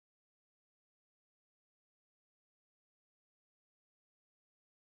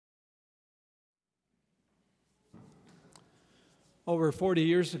Over 40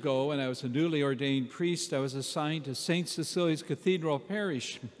 years ago, when I was a newly ordained priest, I was assigned to St. Cecilia's Cathedral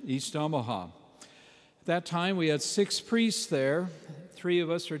Parish, East Omaha. At that time, we had 6 priests there. 3 of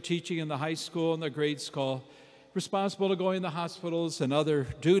us were teaching in the high school and the grade school, responsible to going to the hospitals and other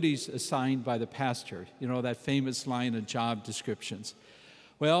duties assigned by the pastor. You know, that famous line of job descriptions.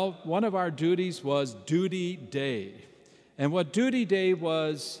 Well, one of our duties was duty day. And what duty day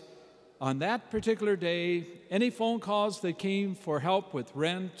was, on that particular day, any phone calls that came for help with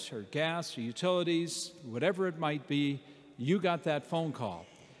rent or gas or utilities, whatever it might be, you got that phone call.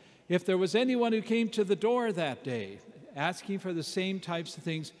 If there was anyone who came to the door that day asking for the same types of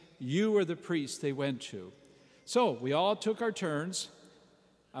things, you were the priest they went to. So we all took our turns.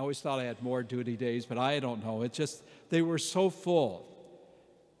 I always thought I had more duty days, but I don't know. It just, they were so full.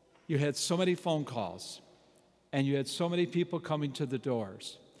 You had so many phone calls, and you had so many people coming to the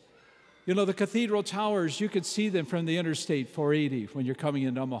doors. You know, the cathedral towers, you could see them from the Interstate 480 when you're coming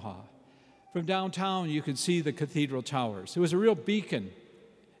into Omaha. From downtown, you could see the cathedral towers. It was a real beacon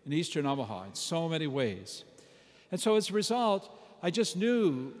in eastern Omaha in so many ways. And so as a result, I just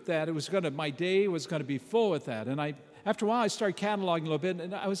knew that my day was going to be full with that. And after a while, I started cataloging a little bit,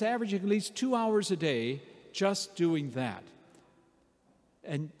 and I was averaging at least 2 hours a day just doing that.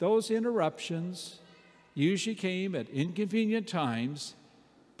 And those interruptions usually came at inconvenient times,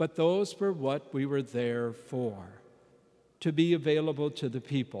 but those were what we were there for, to be available to the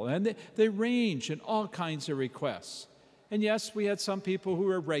people. And they range in all kinds of requests. And yes, we had some people who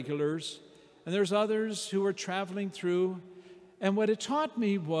were regulars, and there's others who were traveling through. And what it taught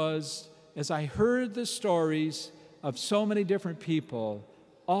me was, as I heard the stories of so many different people,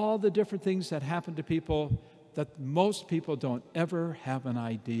 all the different things that happen to people that most people don't ever have an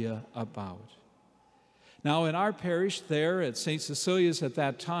idea about. Now, in our parish there at St. Cecilia's at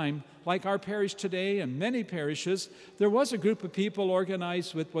that time, like our parish today and many parishes, there was a group of people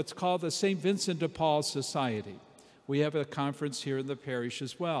organized with what's called the St. Vincent de Paul Society. We have a conference here in the parish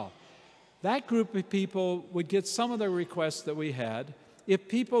as well. That group of people would get some of the requests that we had. If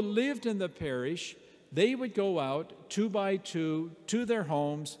people lived in the parish, they would go out 2 by 2 to their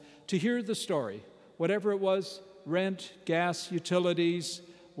homes to hear the story, whatever it was, rent, gas, utilities,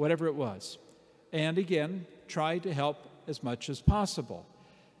 whatever it was. And again, try to help as much as possible.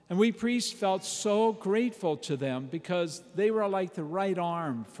 And we priests felt so grateful to them because they were like the right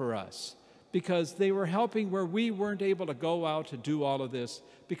arm for us, because they were helping where we weren't able to go out to do all of this,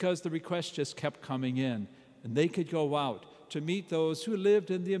 because the requests just kept coming in, and they could go out to meet those who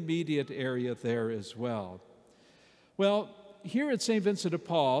lived in the immediate area there as well. Well, here at St. Vincent de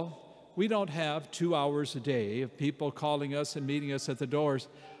Paul, we don't have 2 hours a day of people calling us and meeting us at the doors.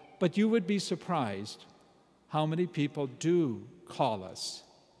 But you would be surprised how many people do call us.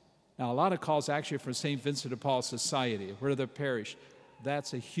 Now, a lot of calls actually from St. Vincent de Paul Society, we're the parish.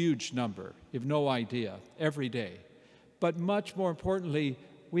 That's a huge number. You have no idea, every day. But much more importantly,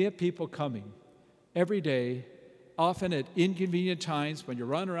 we have people coming every day, often at inconvenient times when you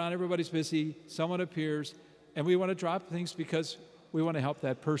run around, everybody's busy, someone appears, and we want to drop things because we want to help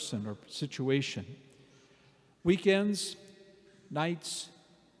that person or situation. Weekends, nights,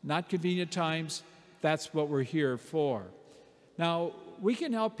 not convenient times, that's what we're here for. Now, we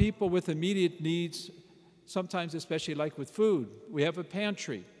can help people with immediate needs, sometimes especially like with food. We have a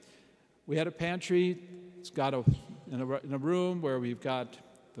pantry. We had a pantry. It's got in a room where we've got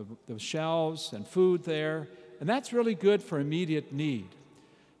the shelves and food there, and that's really good for immediate need.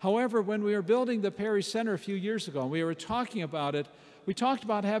 However, when we were building the parish center a few years ago, and we were talking about it, we talked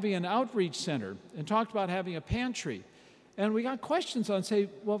about having an outreach center and talked about having a pantry. And we got questions on, say,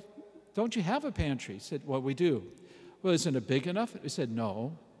 well, don't you have a pantry? I said, well, we do. Well, isn't it big enough? We said,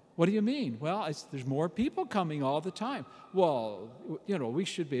 no. What do you mean? Well, there's more people coming all the time. Well, you know, we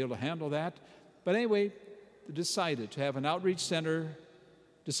should be able to handle that. But anyway, they decided to have an outreach center,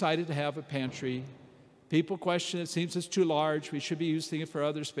 decided to have a pantry. People question, it seems it's too large. We should be using it for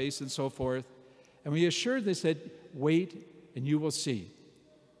other space and so forth. And we assured them, they said, wait and you will see.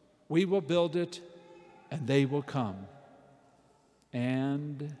 We will build it and they will come.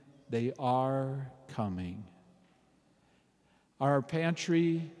 And they are coming. Our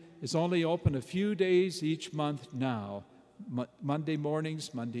pantry is only open a few days each month now. Monday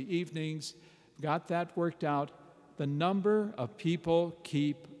mornings, Monday evenings. Got that worked out. The number of people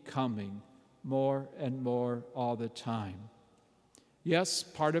keep coming more and more all the time. Yes,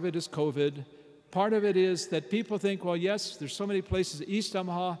 part of it is COVID. Part of it is that people think, well, yes, there's so many places East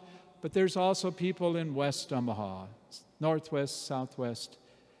Omaha, but there's also people in West Omaha, Northwest, Southwest,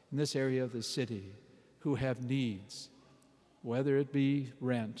 in this area of the city, who have needs, whether it be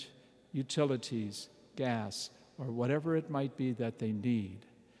rent, utilities, gas, or whatever it might be that they need.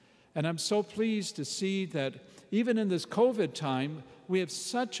 And I'm so pleased to see that even in this COVID time, we have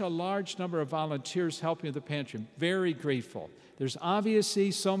such a large number of volunteers helping with the pantry. I'm very grateful. There's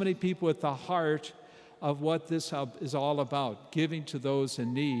obviously so many people at the heart of what this is all about, giving to those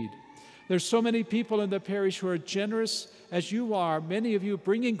in need. There's so many people in the parish who are generous as you are, many of you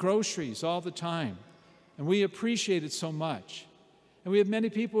bringing groceries all the time. And we appreciate it so much. And we have many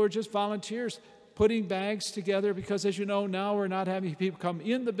people who are just volunteers putting bags together because, as you know, now we're not having people come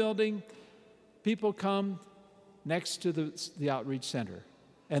in the building. People come next to the outreach center.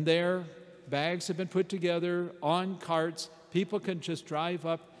 And there, bags have been put together on carts. People can just drive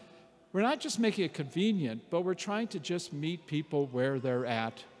up. We're not just making it convenient, but we're trying to just meet people where they're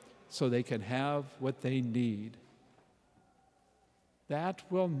at so they can have what they need. That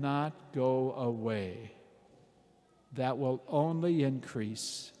will not go away. That will only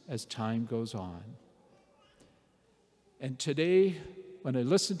increase as time goes on. And today, when I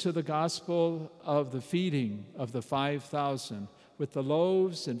listen to the gospel of the feeding of the 5,000 with the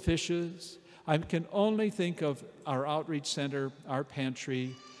loaves and fishes, I can only think of our outreach center, our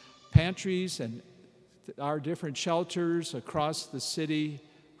pantries and our different shelters across the city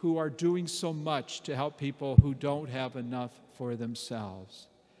who are doing so much to help people who don't have enough for themselves.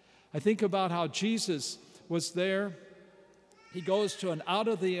 I think about how Jesus was there. He goes to an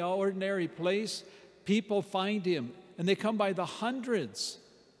out-of-the-ordinary place. People find him, and they come by the hundreds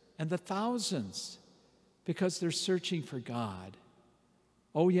and the thousands because they're searching for God.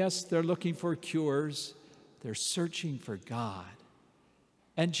 Oh, yes, they're looking for cures. They're searching for God.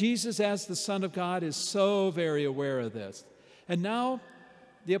 And Jesus, as the Son of God, is so very aware of this. And now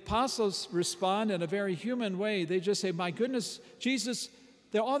the apostles respond in a very human way. They just say, my goodness, Jesus,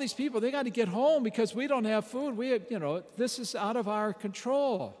 there are all these people, they got to get home because we don't have food. This is out of our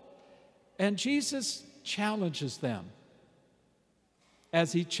control. And Jesus challenges them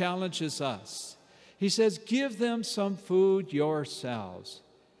as he challenges us. He says, give them some food yourselves.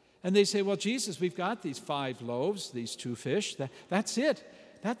 And they say, well, Jesus, we've got these 5 loaves, these 2 fish. That's it.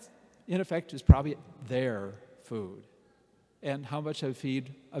 That, in effect, is probably their food. And how much I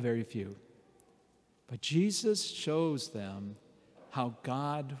feed? A very few. But Jesus shows them how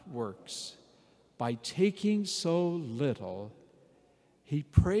God works. By taking so little, he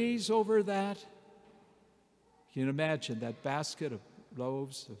prays over that. You can imagine that basket of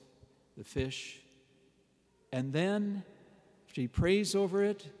loaves, of the fish. And then, after he prays over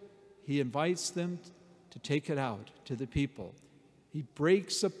it, he invites them to take it out to the people. He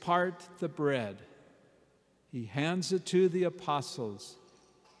breaks apart the bread. He hands it to the apostles.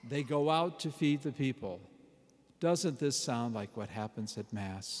 They go out to feed the people. Doesn't this sound like what happens at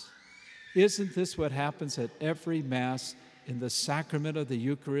Mass? Isn't this what happens at every Mass in the sacrament of the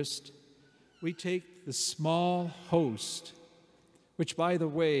Eucharist? We take the small host, which, by the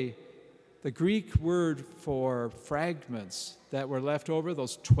way, the Greek word for fragments that were left over,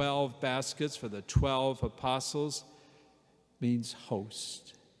 those 12 baskets for the 12 apostles, means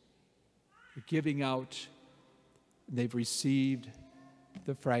host. They're giving out, they've received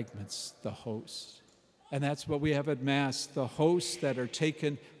the fragments, the host. And that's what we have at Mass, the hosts that are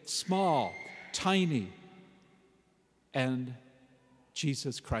taken small, tiny, and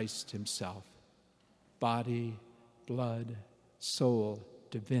Jesus Christ himself, body, blood, soul,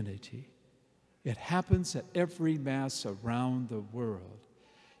 divinity. It happens at every Mass around the world.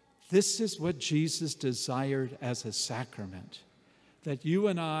 This is what Jesus desired as a sacrament, that you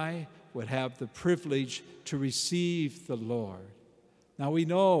and I would have the privilege to receive the Lord. Now we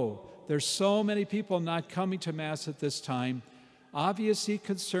know there's so many people not coming to Mass at this time, obviously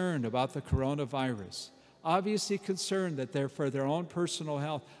concerned about the coronavirus, obviously concerned that they're for their own personal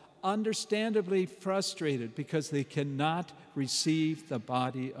health, understandably frustrated because they cannot receive the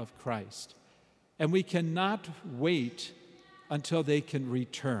body of Christ. And we cannot wait until they can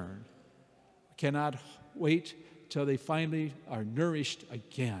return. We cannot wait till they finally are nourished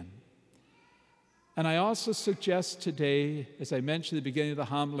again. And I also suggest today, as I mentioned at the beginning of the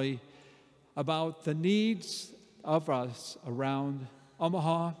homily, about the needs of us around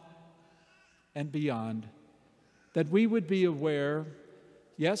Omaha and beyond, that we would be aware,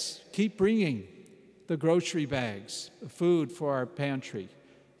 yes, keep bringing the grocery bags of food for our pantry.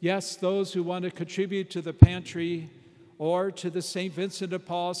 Yes, those who want to contribute to the pantry or to the St. Vincent de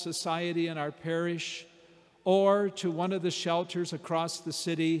Paul Society in our parish or to one of the shelters across the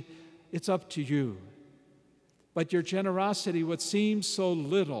city, it's up to you. But your generosity, what seems so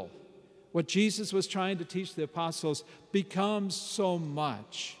little, what Jesus was trying to teach the apostles, becomes so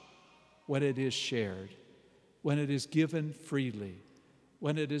much when it is shared, when it is given freely,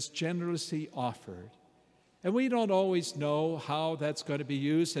 when it is generously offered. And we don't always know how that's going to be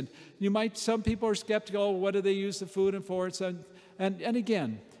used. And some people are skeptical, oh, what do they use the food and for? And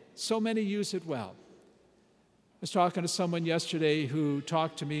again, so many use it well. I was talking to someone yesterday who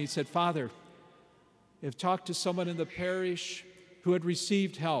talked to me. He said, Father, I've talked to someone in the parish who had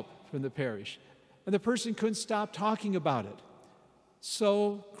received help from the parish, and the person couldn't stop talking about it.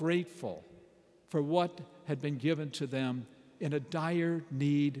 So grateful for what had been given to them in a dire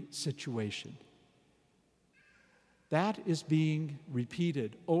need situation. That is being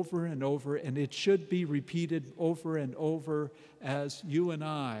repeated over and over, and it should be repeated over and over as you and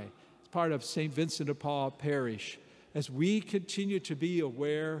I, as part of St. Vincent de Paul Parish, as we continue to be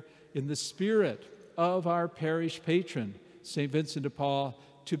aware in the spirit of our parish patron, St. Vincent de Paul,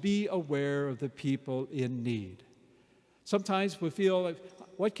 to be aware of the people in need. Sometimes we feel like,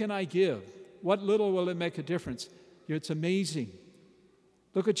 what can I give? What little will it make a difference? It's amazing.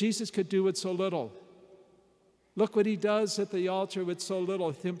 Look what Jesus could do with so little. Look what he does at the altar with so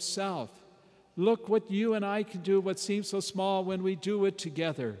little himself. Look what you and I can do, what seems so small when we do it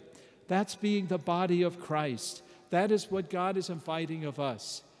together. That's being the body of Christ. That is what God is inviting of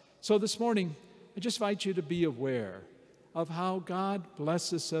us. So this morning, I just invite you to be aware of how God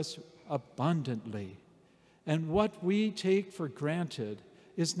blesses us abundantly. And what we take for granted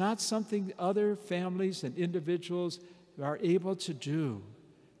is not something other families and individuals are able to do.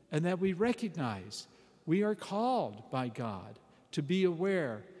 And that we recognize we are called by God to be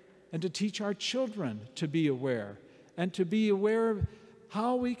aware and to teach our children to be aware and to be aware of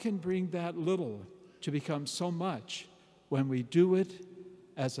how we can bring that little to become so much when we do it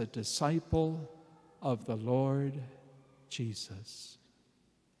as a disciple of the Lord Jesus.